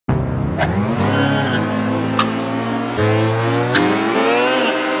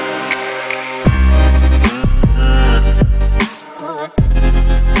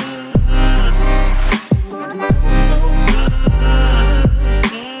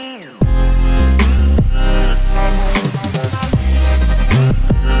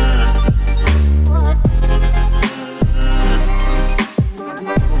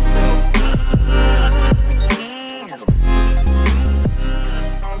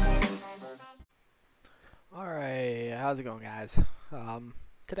How's it going, guys?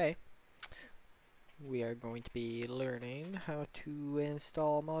 Today we are going to be learning how to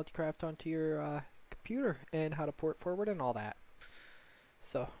install Multicraft onto your computer and how to port forward and all that.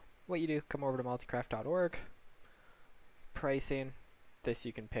 So what you do, come over to multicraft.org. Pricing, this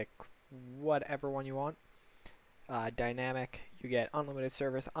you can pick whatever one you want. Dynamic, you get unlimited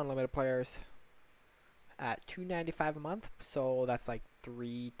service, unlimited players at $2.95 a month, so that's like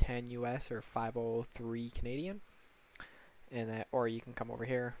 $3.10 US or $5.03 Canadian. And that, or you can come over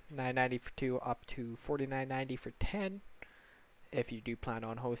here, $9.90 for 2 up to $49.90 for 10. If you do plan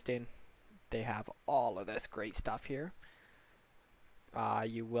on hosting, they have all of this great stuff here.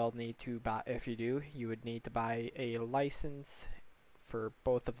 You will need to buy, if you do, you would need to buy a license for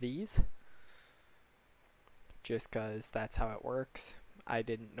both of these, just because that's how it works. I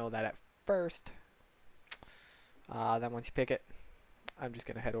didn't know that at first. Then once you pick it, I'm just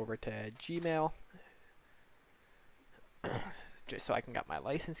gonna head over to Gmail just so I can get my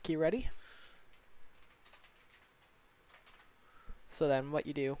license key ready. So then what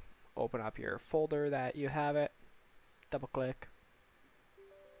you do, open up your folder that you have it, double click,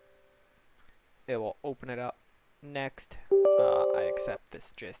 it will open it up. Next, I accept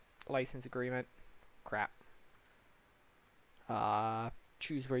this just license agreement. Crap.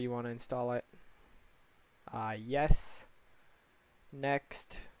 Choose where you want to install it. Yes.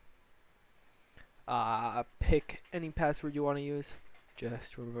 Next. Pick any password you want to use.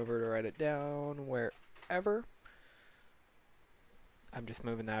 Just remember to write it down wherever. I'm just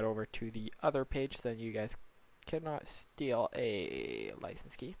moving that over to the other page so then you guys cannot steal a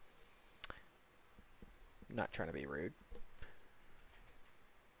license key. Not trying to be rude.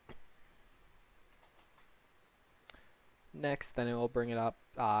 Next, then it will bring it up.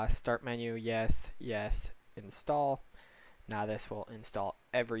 Start menu, yes, yes, install. Now this will install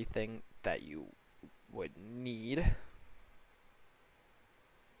everything that you would need.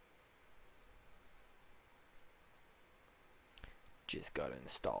 Just gotta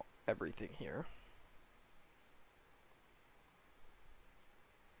install everything here.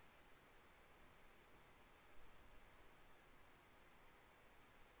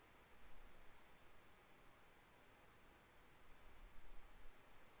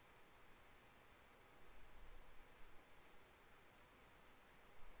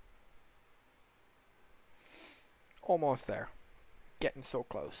 Almost there. Getting so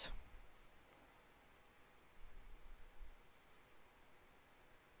close.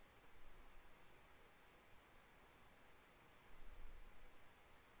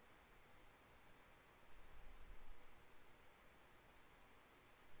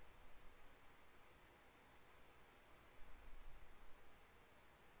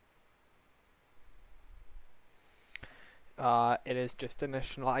 It is just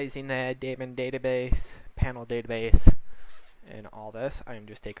initializing the daemon database, panel database, and all this. I am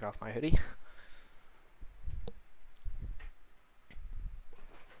just taking off my hoodie.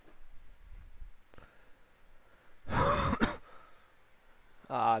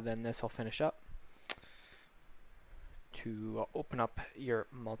 Then this will finish up. To open up your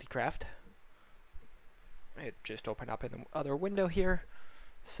Multicraft, it just opened up in the other window here.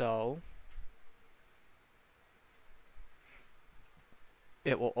 So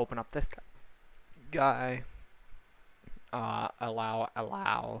it will open up this guy.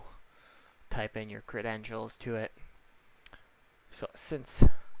 Allow, type in your credentials to it. So since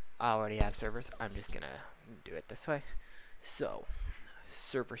I already have servers, I'm just gonna do it this way. So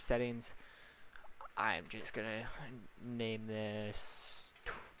server settings, I'm just gonna name this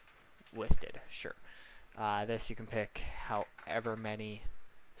Twisted. Sure. This you can pick however many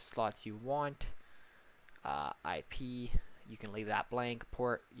slots you want. IP, you can leave that blank.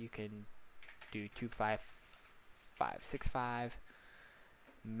 Port, you can do 25565.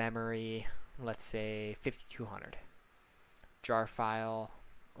 Memory, let's say 5200. Jar file,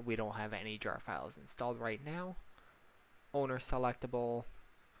 we don't have any jar files installed right now. Owner selectable,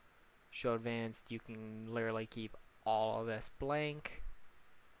 show advanced, you can literally keep all of this blank.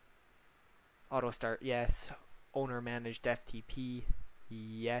 Auto start, yes. Owner managed FTP,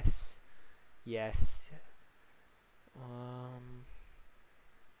 yes. Yes.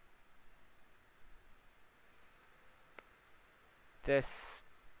 This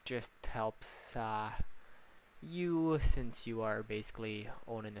just helps you, since you are basically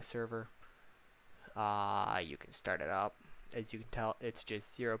owning the server. You can start it up. As you can tell, it's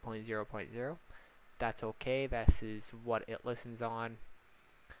just 0.0.0. That's okay. This is what it listens on.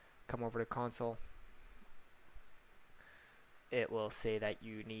 Come over to console. It will say that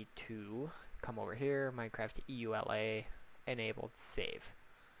you need to come over here, Minecraft EULA, enabled save.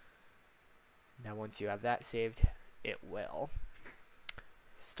 Now once you have that saved, it will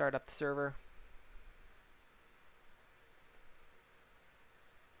start up the server.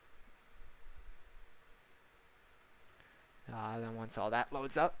 Then once all that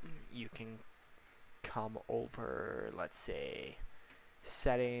loads up, you can come over, let's say,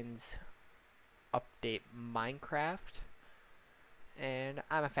 settings, update Minecraft, and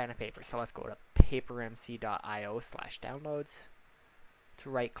I'm a fan of paper, so let's go to papermc.io/downloads. To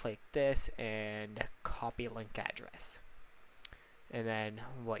right click this and copy link address. And then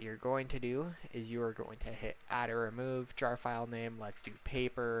what you're going to do is you are going to hit add or remove jar file name. Let's do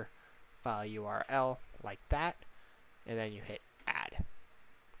paper file URL like that, and then you hit add.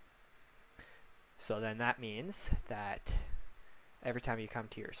 So then that means that every time you come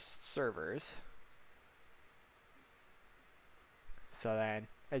to your servers, so then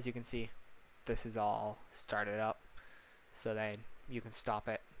as you can see, this is all started up. So then you can stop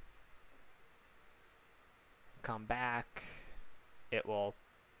it, come back, it will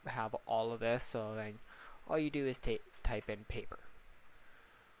have all of this. So then all you do is type in paper,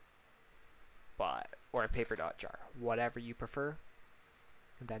 or paper.jar, whatever you prefer.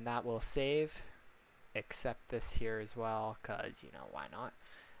 And then that will save. Accept this here as well, because, you know, why not?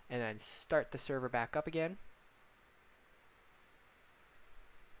 And then start the server back up again.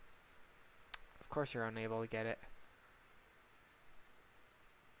 Of course you're unable to get it.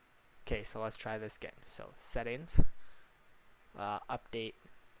 Okay, so let's try this again. So settings, update,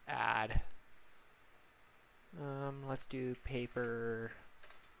 add. Let's do paper.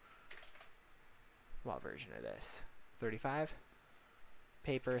 What version of this? 35?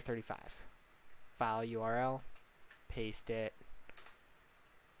 Paper 35. File URL, paste it,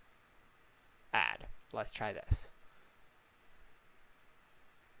 add. Let's try this.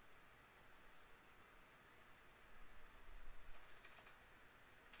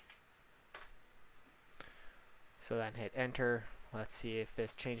 So then hit enter. Let's see if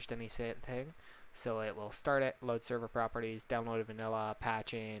this changed anything. So it will start it, load server properties, download vanilla,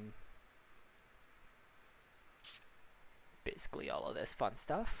 patching, basically all of this fun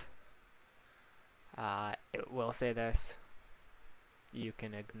stuff. It will say this. You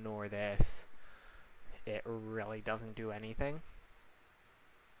can ignore this. It really doesn't do anything.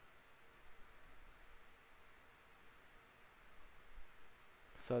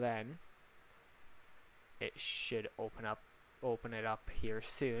 So then it should open it up here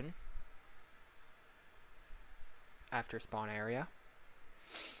soon after spawn area.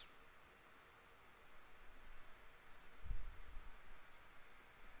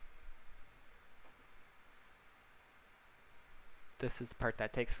 This is the part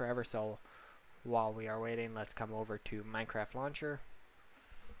that takes forever, so while we are waiting, let's come over to Minecraft Launcher,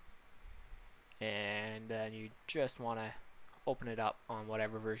 and then you just want to open it up on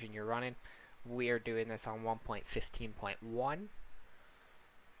whatever version you're running. We are doing this on 1.15.1.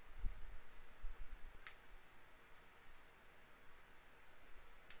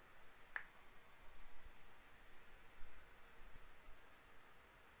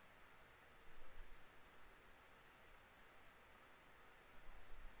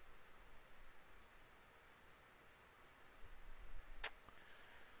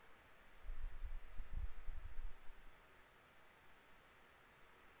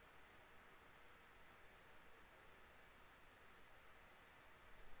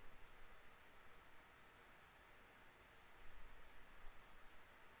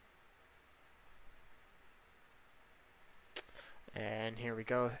 And here we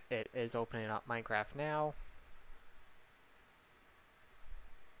go. It is opening up Minecraft now.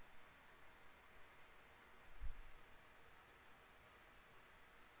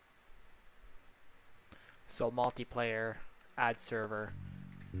 So multiplayer, add server.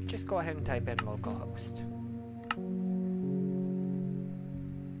 Just go ahead and type in localhost.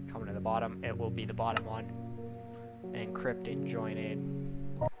 Coming to the bottom, it will be the bottom one. Encrypt and join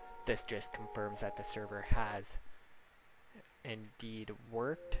in. This just confirms that the server has indeed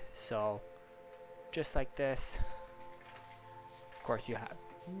worked. So just like this. Of course you have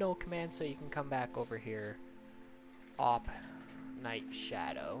no command, so you can come back over here, op night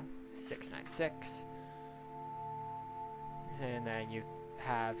shadow 696, and then you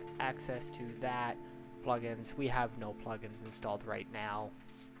have access to that plugins. We have no plugins installed right now.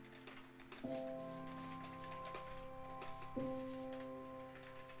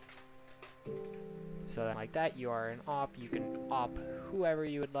 So then like that, you are an op. You can op whoever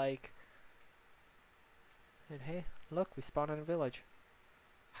you would like. And hey, look, we spawned in a village.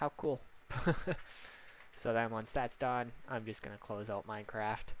 How cool. So then once that's done, I'm just going to close out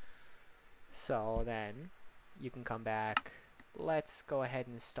Minecraft. So then you can come back. Let's go ahead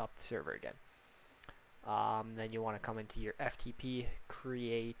and stop the server again. Then you want to come into your FTP,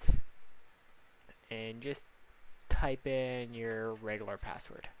 create, and just type in your regular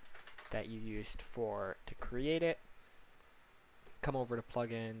password that you used to create it. Come over to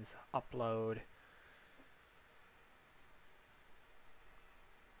plugins, upload.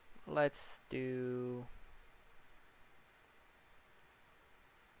 Let's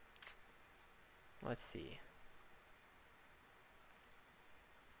see.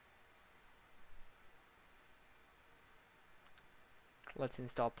 Let's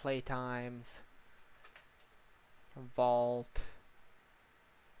install Playtimes, Vault,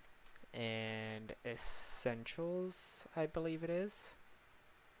 and Essentials, I believe it is.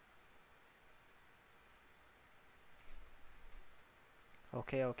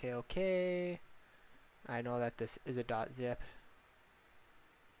 Okay. I know that this is a .zip.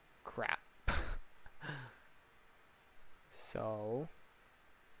 Crap. So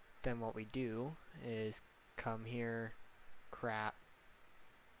then what we do is come here, crap.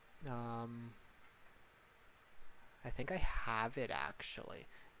 I think I have it actually.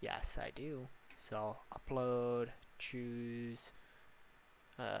 Yes, I do. So upload, choose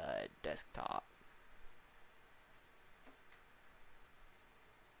desktop.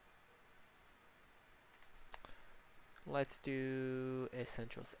 Let's do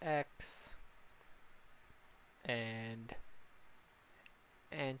Essentials X and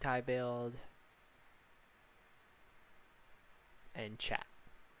anti-build and chat.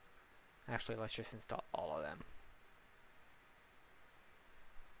 Actually, let's just install all of them.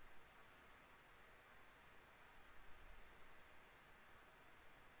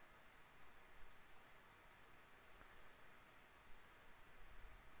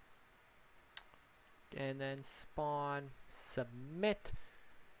 And then spawn, submit.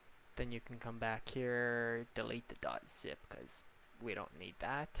 Then you can come back here, delete the .zip because we don't need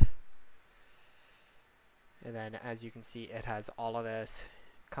that. And then as you can see, it has all of this.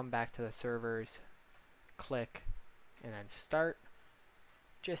 Come back to the servers, click, and then start,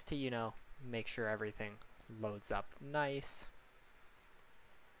 just to, you know, make sure everything loads up nice.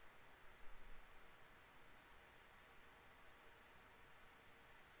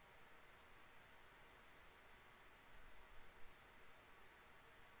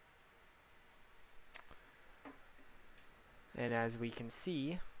 And as we can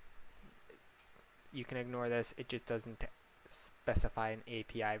see, you can ignore this, it just doesn't specify an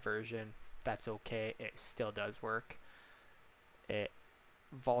API version. That's okay, it still does work.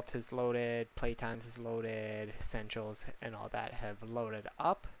 Vault is loaded, Playtimes is loaded, Essentials and all that have loaded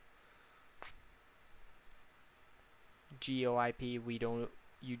up. GeoIP,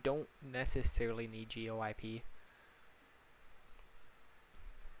 you don't necessarily need GeoIP.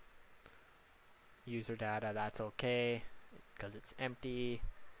 User data, that's okay because it's empty.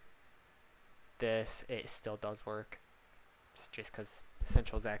 This, it still does work. It's just because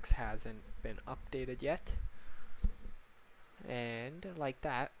Essentials X hasn't been updated yet. And like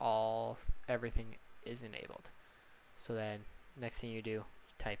that, everything is enabled. So then next thing you do, you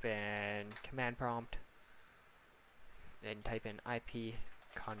type in command prompt and type in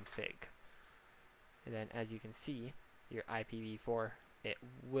ipconfig. And then as you can see, your IPv4, it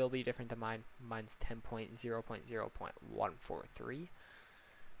will be different than mine. Mine's 10.0.0.143.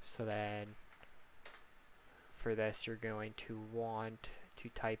 So then for this, you're going to want to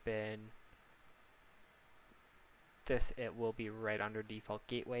type in this. It will be right under default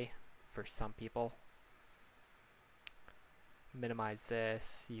gateway for some people. Minimize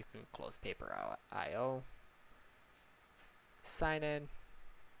this. You can close paper.io. Sign in.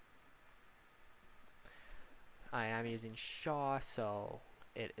 I am using Shaw, so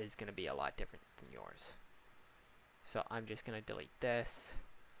it is going to be a lot different than yours. So I'm just going to delete this.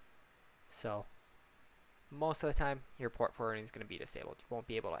 So most of the time, your port forwarding is going to be disabled. You won't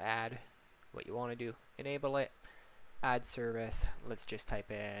be able to add. What you want to do, enable it. Add service. Let's just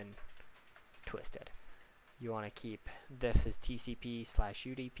type in twisted. You want to keep this as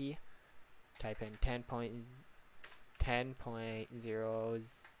TCP/UDP. Type in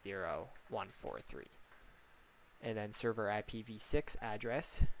 10.00143. And then server IPv6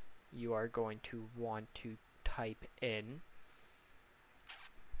 address. You are going to want to type in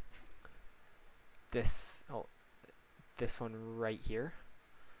this this one right here.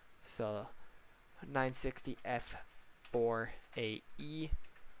 So 960F4AE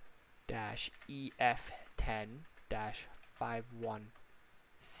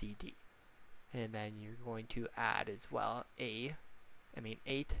EF10-51CD. And then you're going to add as well 8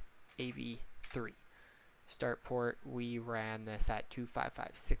 AV3. Start port, we ran this at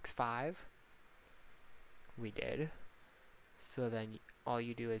 25565. We did. So then all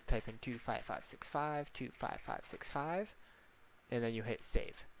you do is type in 25565, 25565, and then you hit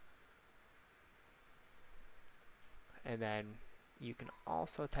save. And then you can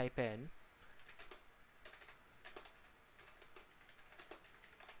also type in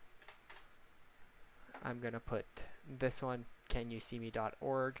I'm gonna put this one,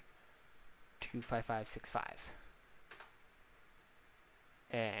 canyouseeme.org 25565.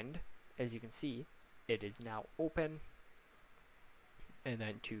 And as you can see, it is now open. And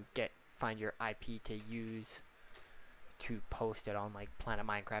then to find your IP to use to post it on like Planet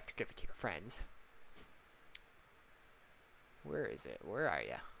Minecraft or give it to your friends. Where is it? Where are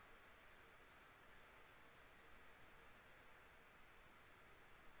ya?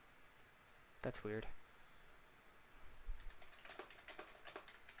 That's weird.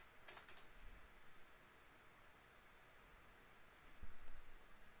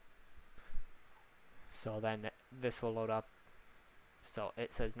 So then this will load up. So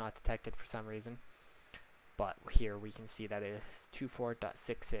it says not detected for some reason. But here we can see that it is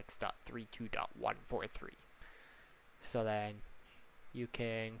 24.66.32.143. So then you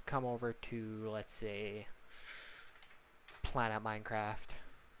can come over to, let's say, Planet Minecraft.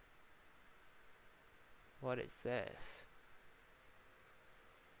 What is this?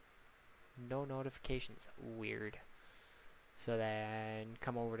 No notifications. Weird. So then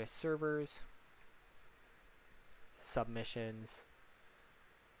come over to servers, submissions,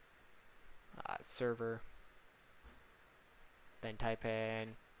 server, then type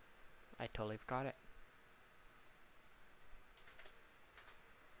in, I totally forgot it.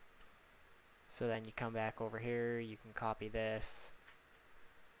 So then you come back over here, you can copy this,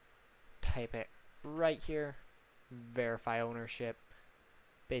 type it right here, verify ownership.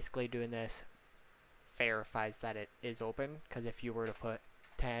 Basically doing this verifies that it is open, because if you were to put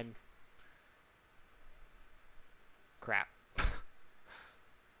 10, crap.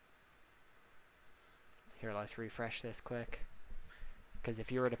 Here, let's refresh this quick, because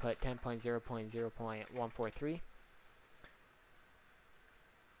if you were to put 10.0.0.143,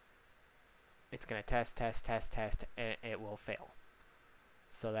 it's going to test, and it will fail.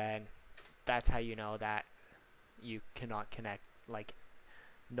 So then that's how you know that you cannot connect, like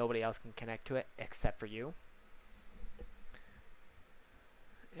nobody else can connect to it except for you.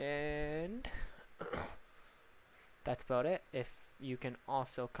 And that's about it. If you can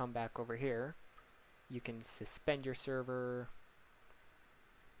also come back over here, you can suspend your server,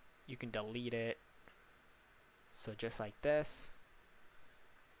 you can delete it, so just like this.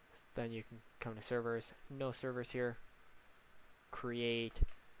 Then you can come to servers, no servers here, create,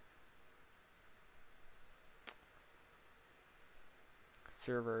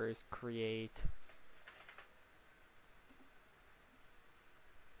 servers, create,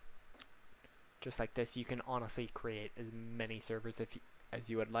 just like this. You can honestly create as many servers as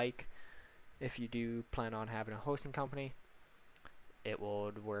you would like. If you do plan on having a hosting company, it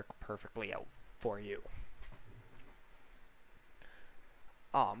would work perfectly out for you.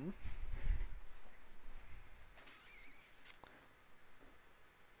 One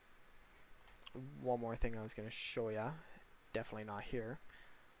more thing I was going to show ya, definitely not here.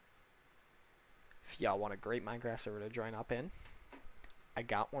 If y'all want a great Minecraft server to join up in, I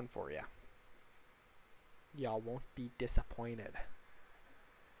got one for ya. Y'all won't be disappointed.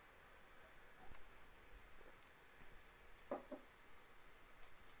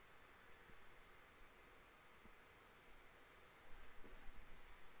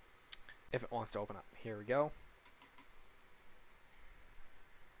 If it wants to open up, here we go.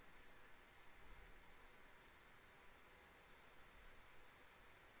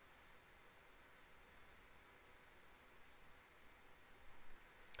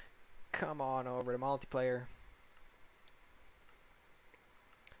 Come on over to multiplayer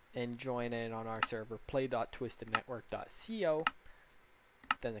and join in on our server, play.twistednetwork.co,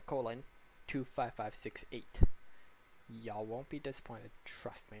 then the colon 25568. Y'all won't be disappointed,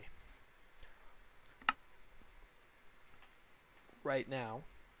 trust me. Right now,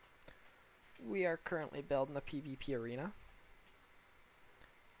 we are currently building a PvP arena.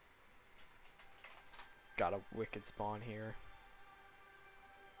 Got a wicked spawn here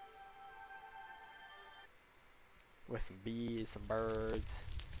with some bees, some birds,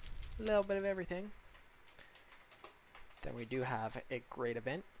 a little bit of everything. Then we do have a great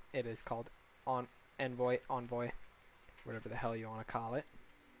event. It is called Envoy, whatever the hell you want to call it.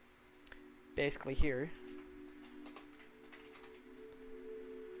 Basically here,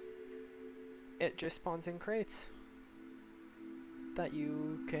 it just spawns in crates that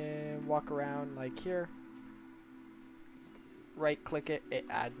you can walk around like here. Right click it, it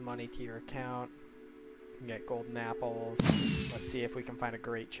adds money to your account. You can get golden apples. Let's see if we can find a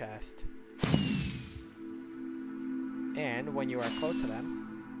great chest. And when you are close to them,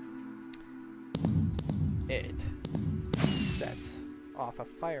 it sets off a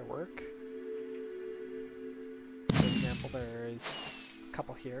firework. For example, there's a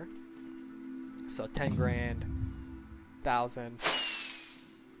couple here. So 10 grand, 1,000,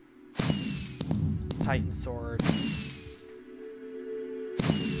 Titan sword.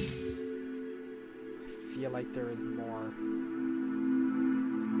 I feel like there is more.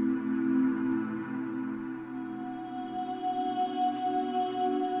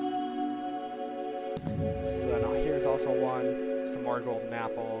 So now here's also one, some more golden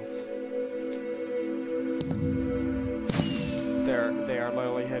apples. They are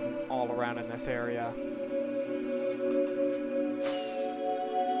literally hidden all around in this area.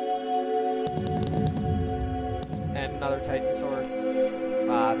 And another Titan sword.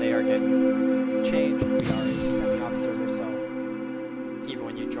 They are getting changed. We are a semi-observer, so even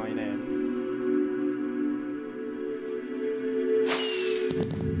when you join in,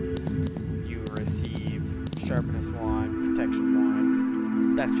 you receive sharpness 1, protection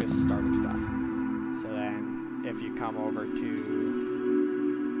 1. That's just starter stuff. So then, if you come over to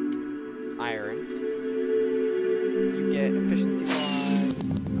iron, you get efficiency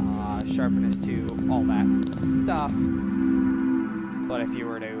 1, sharpness 2, all that stuff. But if you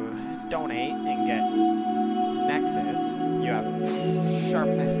were to donate and get Nexus, you have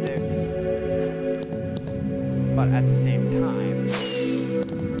sharpness 6. But at the same time,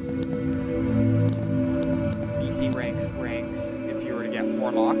 BC ranks if you were to get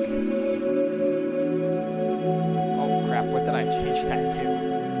Warlock. Oh crap, what did I change that to?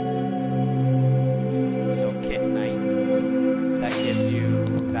 So Kit Knight, that gives you,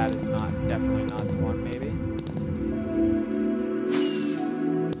 that is not, definitely not the one maybe.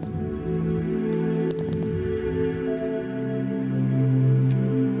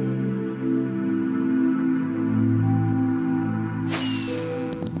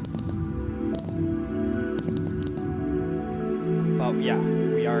 But yeah,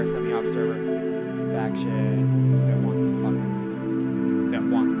 we are a semi-observer. Factions, if it wants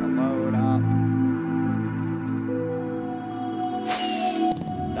to load up.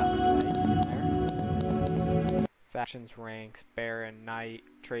 That was laggy in there. Factions, ranks, Baron, Knight,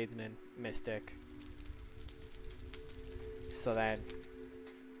 Tradesman, Mystic. So then,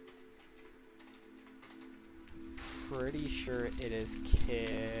 pretty sure it is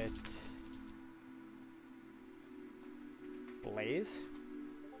Kit Blaze?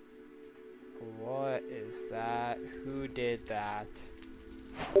 What is that? Who did that?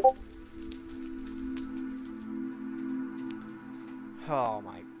 Oh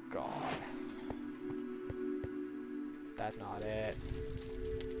my god. That's not it.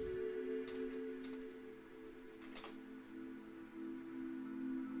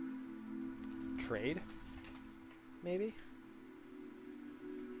 Trade? Maybe?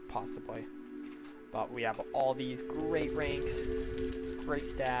 Possibly. But we have all these great ranks, great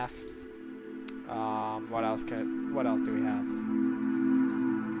staff. What else do we have?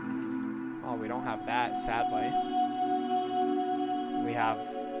 Oh, we don't have that, sadly. We have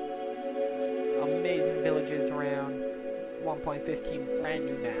amazing villages around. 1.15 brand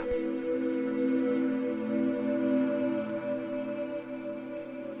new map.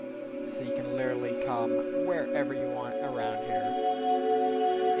 So you can literally come wherever you want around here.